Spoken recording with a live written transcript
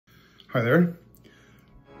Hi there,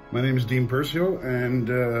 my name is Dean Percio, and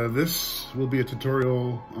this will be a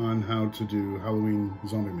tutorial on how to do Halloween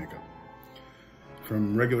zombie makeup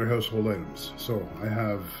from regular household items. So I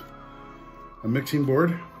have a mixing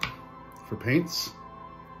board for paints,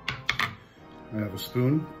 I have a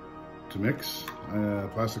spoon to mix, a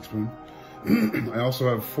plastic spoon. I also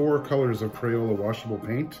have 4 colors of Crayola washable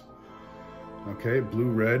paint, okay, blue,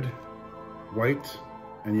 red, white,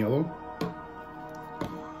 and yellow.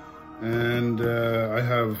 And I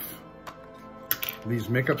have these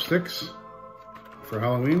makeup sticks for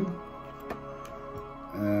Halloween,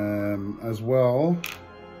 as well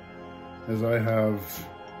as I have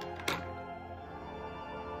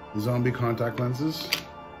zombie contact lenses,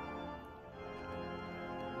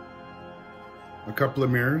 a couple of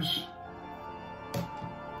mirrors,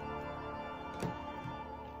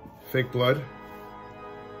 fake blood,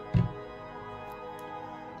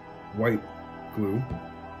 white glue,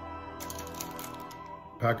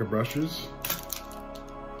 pack of brushes,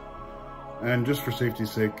 and just for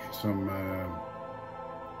safety's sake, some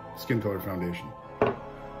skin color foundation.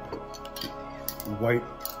 White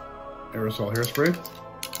aerosol hairspray.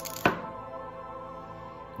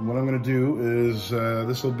 And what I'm going to do is,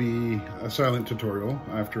 this will be a silent tutorial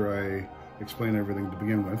after I explain everything to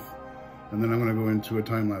begin with, and then I'm going to go into a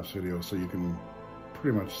time-lapse video so you can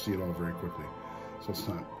pretty much see it all very quickly. So it's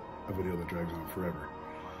not a video that drags on forever.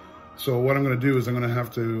 So what I'm going to do is I'm going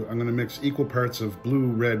to mix equal parts of blue,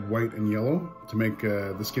 red, white, and yellow to make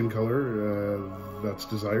the skin color that's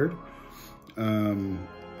desired. I'm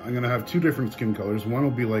going to have 2 different skin colors. One will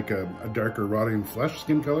be like a darker rotting flesh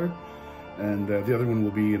skin color, and the other one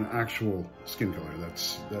will be an actual skin color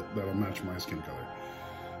that'll match my skin color.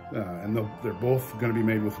 And they're both going to be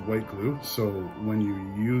made with white glue. So when you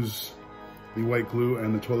use the white glue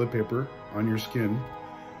and the toilet paper on your skin,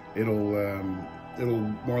 it'll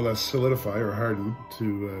more or less solidify or harden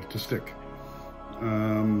to stick.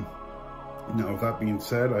 Now, with that being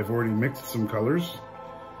said, I've already mixed some colors.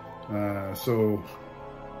 So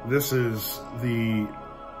this is the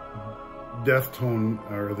death tone,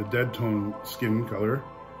 or the dead tone skin color,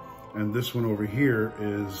 and this one over here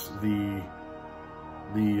is the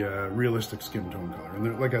realistic skin tone color.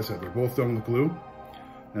 And like I said, they're both done with glue,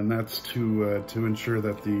 and that's to ensure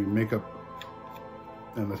that the makeup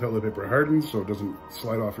and the toilet paper hardens so it doesn't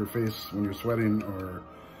slide off your face when you're sweating or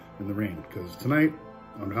in the rain. Because tonight,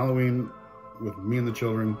 on Halloween, with me and the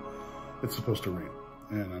children, it's supposed to rain.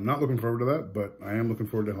 And I'm not looking forward to that, but I am looking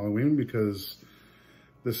forward to Halloween because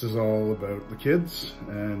this is all about the kids,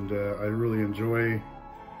 and I really enjoy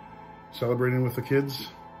celebrating with the kids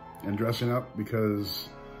and dressing up, because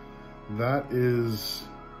that is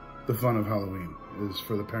the fun of Halloween, is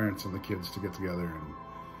for the parents and the kids to get together and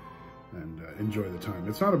enjoy the time.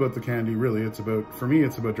 It's not about the candy, really. It's about, for me,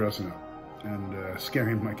 it's about dressing up and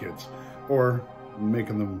scaring my kids, or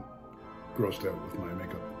making them grossed out with my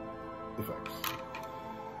makeup effects.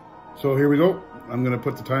 So here we go. I'm gonna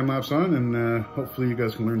put the time lapse on, and hopefully you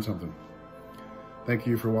guys can learn something. Thank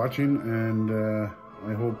you for watching, and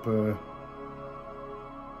I hope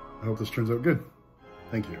this turns out good.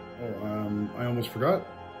 Thank you. Oh, I almost forgot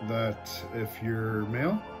that if you're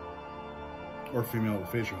male or female with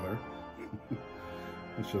facial hair,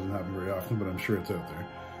 which doesn't happen very often, but I'm sure it's out there,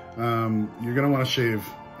 you're gonna want to shave,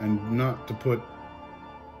 and not to put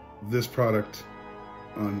this product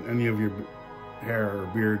on any of your hair or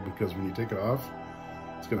beard, because when you take it off,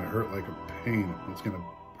 it's gonna hurt like a pain. It's gonna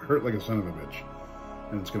hurt like a son of a bitch,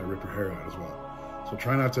 and it's gonna rip your hair out as well. So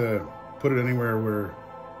try not to put it anywhere where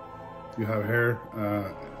you have hair,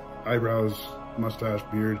 eyebrows, mustache,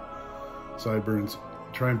 beard, sideburns.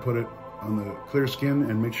 Try and put it on the clear skin,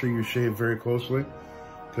 and make sure you shave very closely,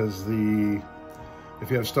 because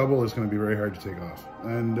if you have stubble, it's going to be very hard to take off.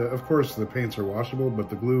 And of course the paints are washable,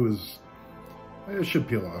 but the glue it should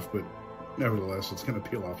peel off, but nevertheless it's going to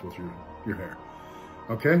peel off with your hair.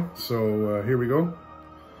 Okay, so here we go,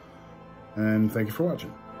 and thank you for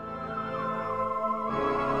watching.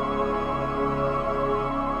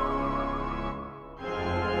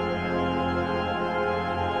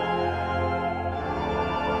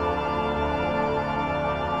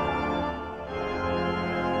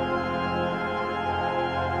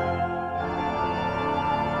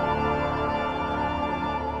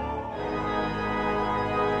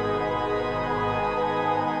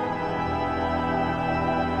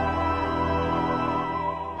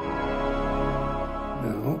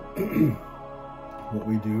 What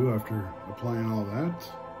we do after applying all that,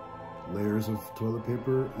 layers of toilet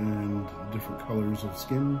paper and different colors of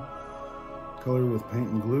skin color with paint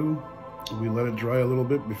and glue, we let it dry a little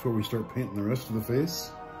bit before we start painting the rest of the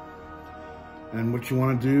face. And what you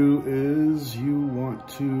want to do is you want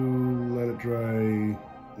to let it dry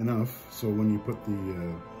enough so when you put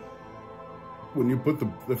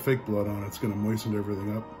the fake blood on, it's going to moisten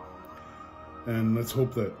everything up. And let's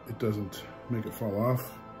hope that it doesn't make it fall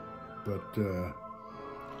off. But I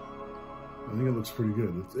think it looks pretty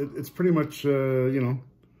good. It's pretty much you know,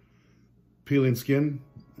 peeling skin,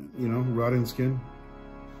 you know, rotting skin.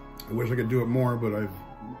 I wish I could do it more, but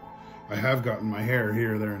I have gotten my hair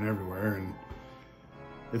here, there, and everywhere, and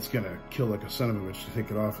it's gonna kill like a son of a bitch to take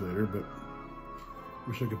it off later. But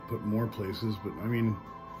wish I could put more places. But I mean,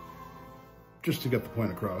 just to get the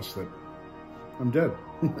point across that I'm dead.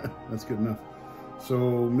 That's good enough.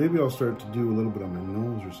 So maybe I'll start to do a little bit on my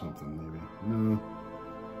nose or something. Maybe no,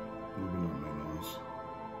 maybe not my nose.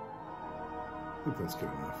 I think that's good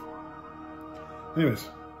enough. Anyways,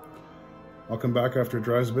 I'll come back after it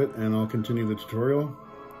dries a bit and I'll continue the tutorial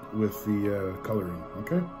with the coloring,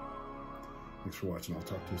 okay? Thanks for watching. I'll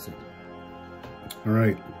talk to you soon. All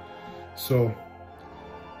right, so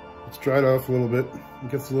it's dried off a little bit.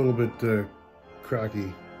 It gets a little bit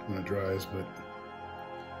cracky when it dries, but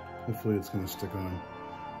hopefully it's going to stick on.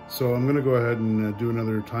 So I'm going to go ahead and do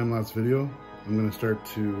another time-lapse video. I'm going to start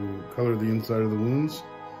to color the inside of the wounds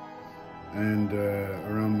and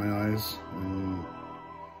around my eyes and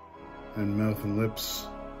mouth and lips.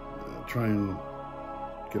 Try and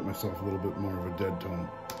get myself a little bit more of a dead tone.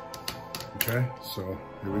 Okay, so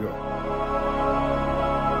here we go.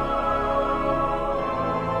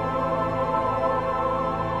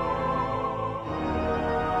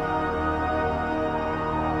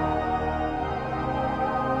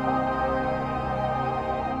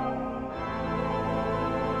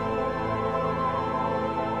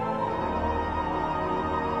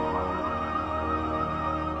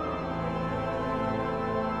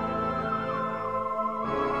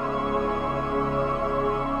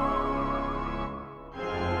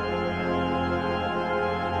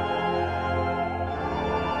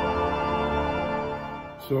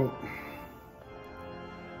 So,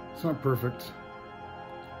 it's not perfect,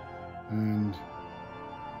 and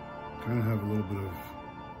kind of have a little bit of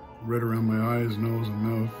red around my eyes, nose, and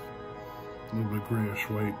mouth, a little bit grayish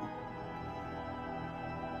white,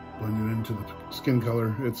 blended into the skin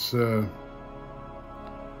color. It's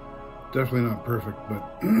definitely not perfect,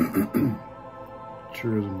 but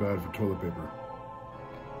sure isn't bad for toilet paper.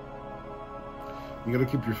 You gotta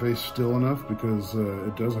keep your face still enough because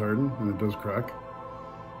it does harden and it does crack.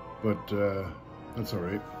 But that's all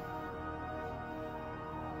right.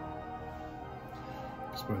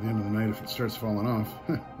 Because by the end of the night, if it starts falling off,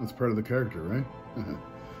 that's part of the character, right?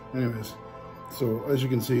 Anyways, so as you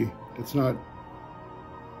can see, it's not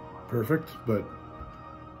perfect, but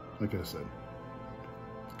like I said,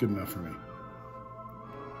 it's good enough for me.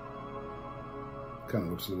 Kind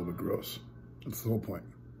of looks a little bit gross. That's the whole point.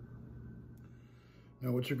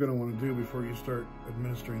 Now, what you're going to want to do before you start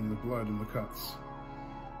administering the blood in the cuts,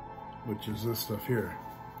 which is this stuff here.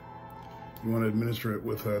 You want to administer it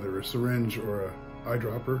with either a syringe or a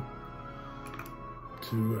eyedropper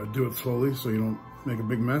to do it slowly so you don't make a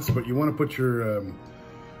big mess. But you want to put your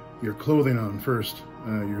clothing on first,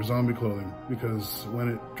 your zombie clothing, because when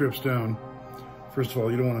it drips down, first of all,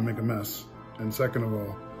 you don't want to make a mess, and second of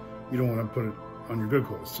all, you don't want to put it on your good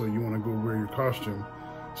clothes. So you want to go wear your costume.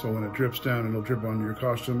 So when it drips down, it'll drip onto your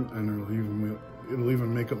costume, and it'll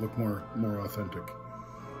even make it look more authentic.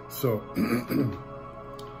 So, I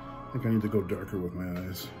think I need to go darker with my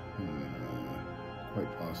eyes, quite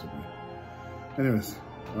possibly. Anyways,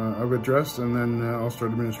 I'll get dressed and then I'll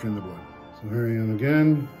start administering the blood. So here I am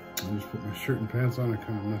again. I just put my shirt and pants on. I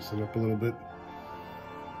kind of messed it up a little bit.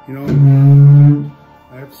 You know,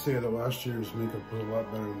 I have to say that last year's makeup was a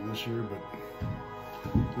lot better than this year, but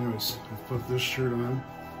anyways, I've put this shirt on.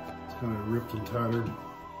 It's kind of ripped and tattered.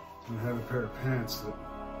 And I have a pair of pants that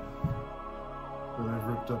I've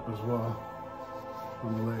ripped up as well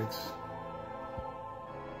on the legs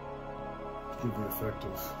to give the effect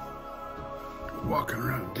of walking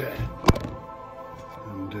around dead.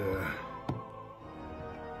 And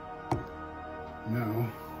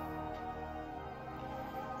now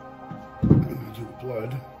I'm gonna do the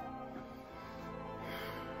blood.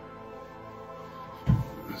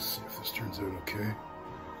 Let's see if this turns out okay.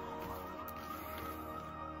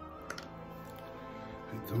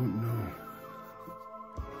 I don't know.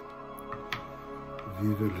 We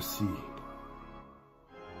will see.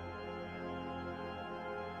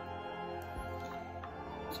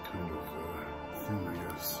 It's kind of thin, I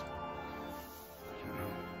guess. You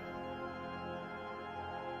know.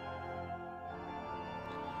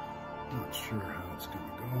 Not sure how it's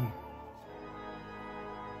gonna go.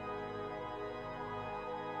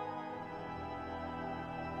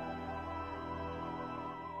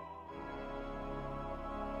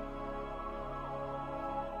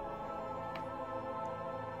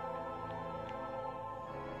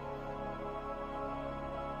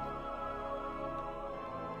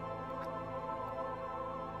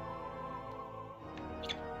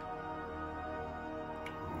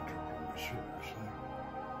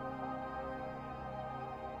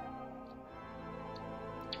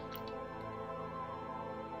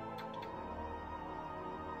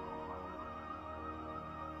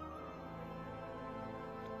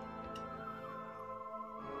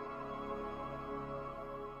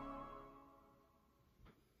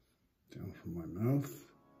 from my mouth.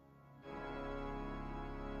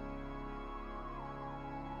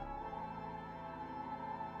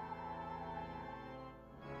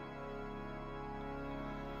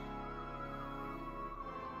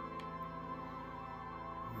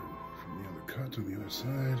 From the other cut on the other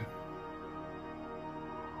side.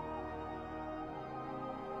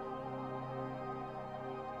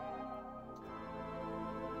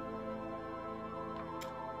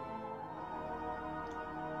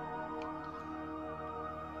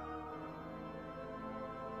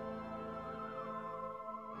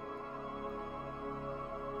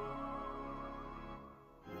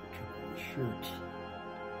 Shirt.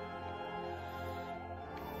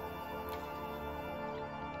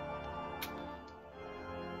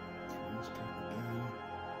 Let's take it down.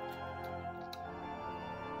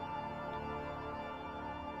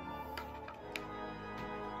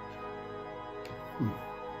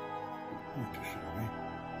 Not too shabby.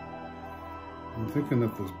 I'm thinking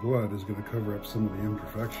that this blood is going to cover up some of the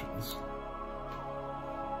imperfections.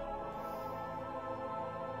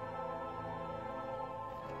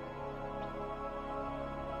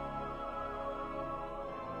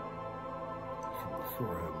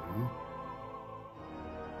 Forehead now.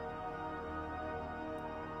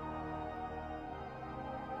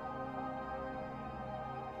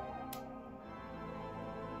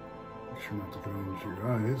 Make sure not to go into your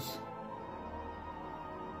eyes.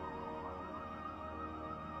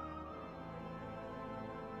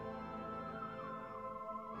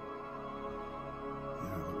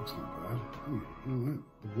 Yeah, that looks not bad. Hey, you know what?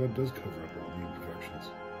 The blood does cover up all the imperfections.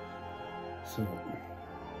 So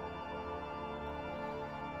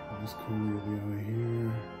this corner of the eye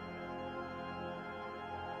here,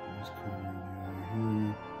 this corner of the eye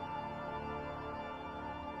here.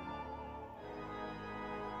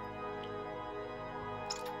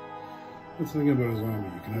 That's the thing about a zombie,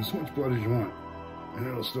 you can have so much blood as you want, and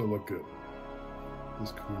it'll still look good.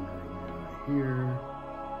 This corner of the eye here.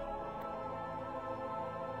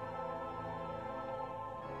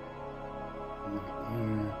 And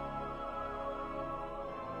there.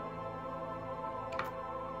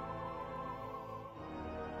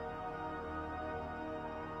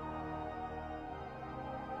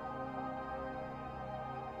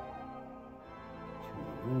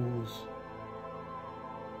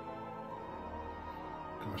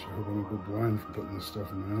 Gosh, I hope I don't go blind from putting this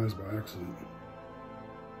stuff in my eyes by accident.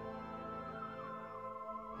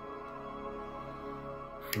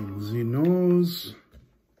 From the nose.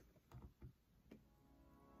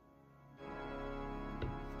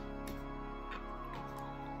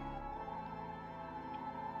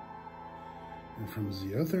 And from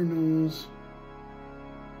the other nose.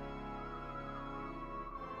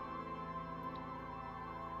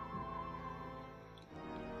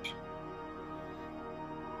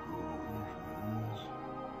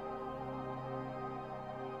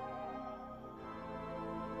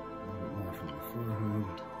 From the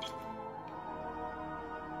forehead.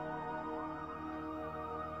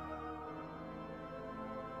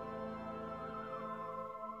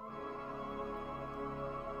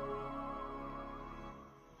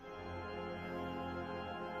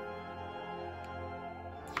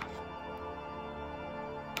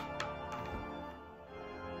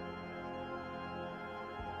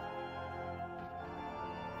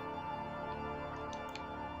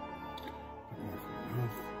 More from the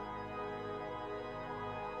mouth.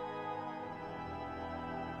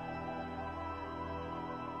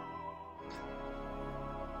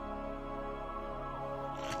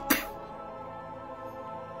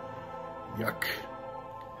 Yuck.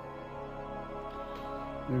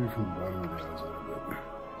 Maybe from the bottom of the eyes a little bit.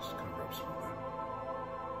 Just cover up some of that.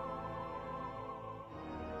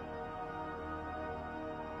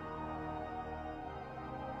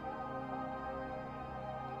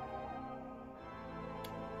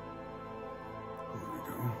 There we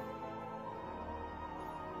go.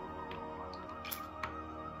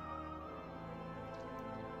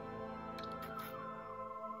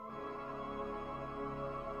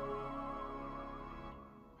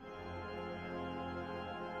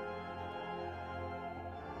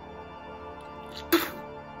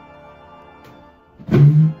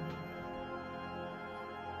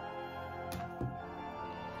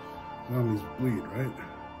 Zombies bleed, right?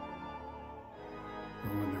 Or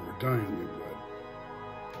when they were dying, they bled.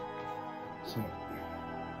 So, I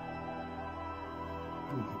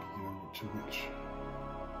don't think you get over too much.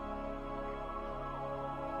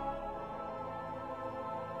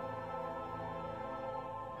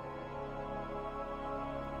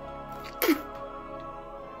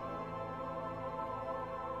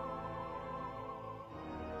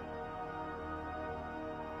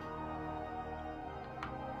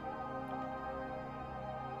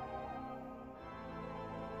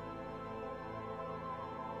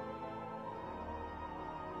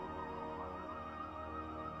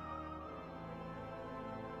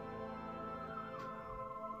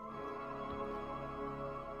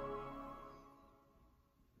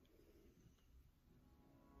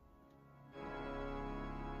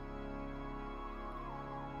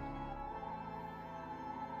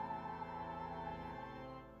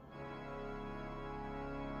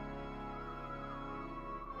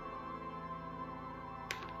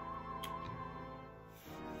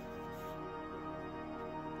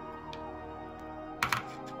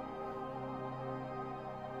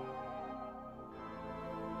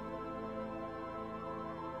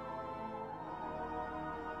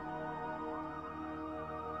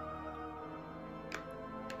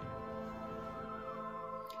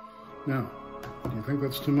 Now, do you think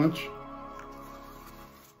that's too much?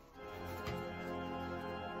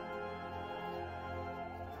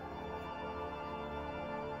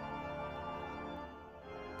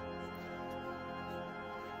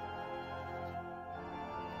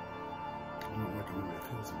 I don't like it when it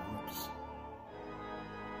feels in my lips.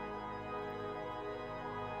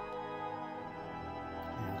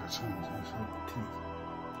 Yeah, that sounds nice on the teeth.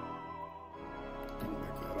 Don't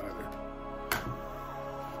like that either.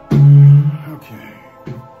 Okay.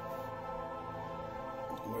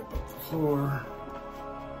 Wipe up the floor.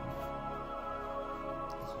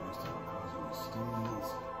 So I start causing stains.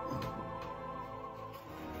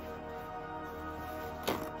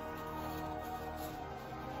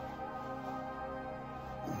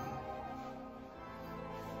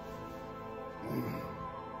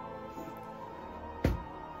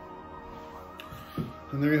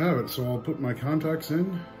 And there you have it. So I'll put my contacts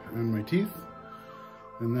in and my teeth,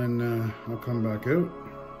 and then I'll come back out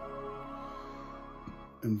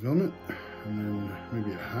and film it, and then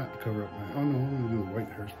maybe a hat to cover up my, oh no, I'm gonna do the white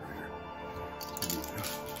hairspray here.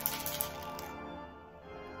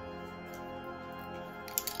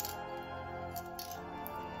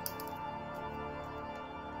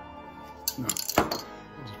 No, I'll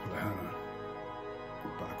just put a hat on,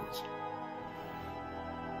 backwards.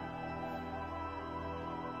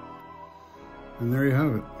 And there you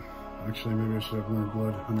have it. Actually, maybe I should have more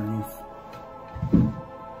blood underneath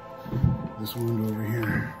this wound over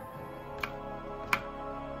here.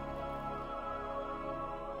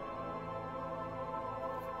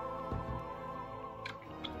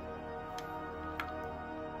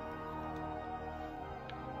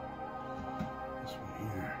 This one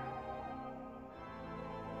here.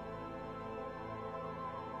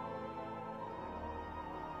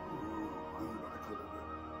 Lean back a little bit.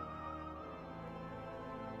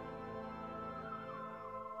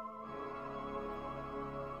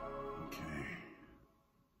 Okay.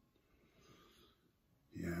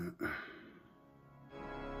 Yeah.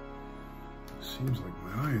 Seems like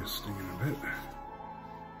my eye is stinging a bit.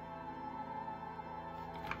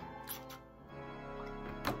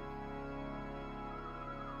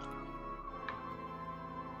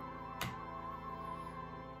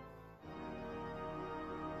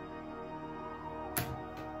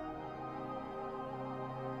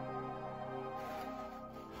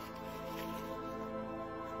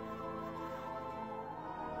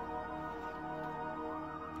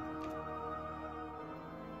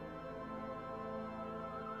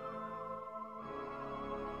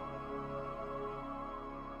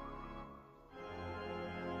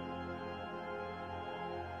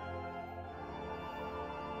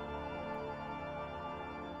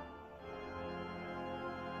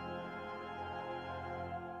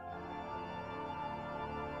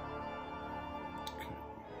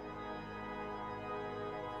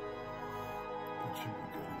 That should be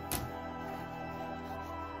good.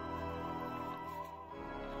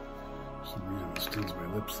 For some reason it stings my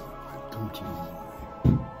lips though. I don't know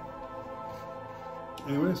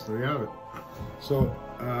why. Anyways, there you have it. So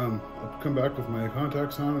I'll come back with my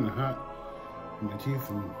contacts on and a hat and my teeth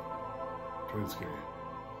and try and scare you.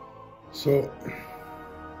 So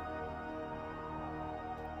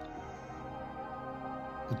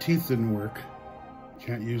the teeth didn't work.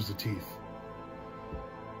 Can't use the teeth.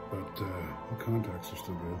 But the contacts are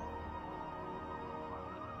still good.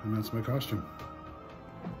 And that's my costume.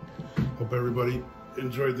 Hope everybody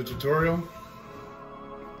enjoyed the tutorial.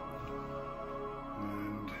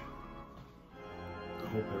 And I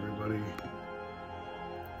hope everybody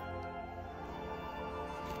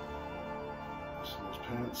see those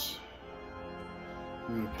pants.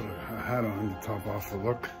 I'm gonna put a hat on to top off the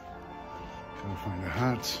look. Gotta find a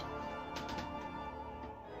hat.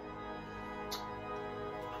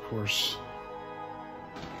 Of course,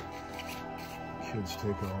 kids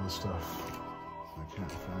take all the stuff. I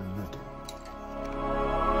can't find it.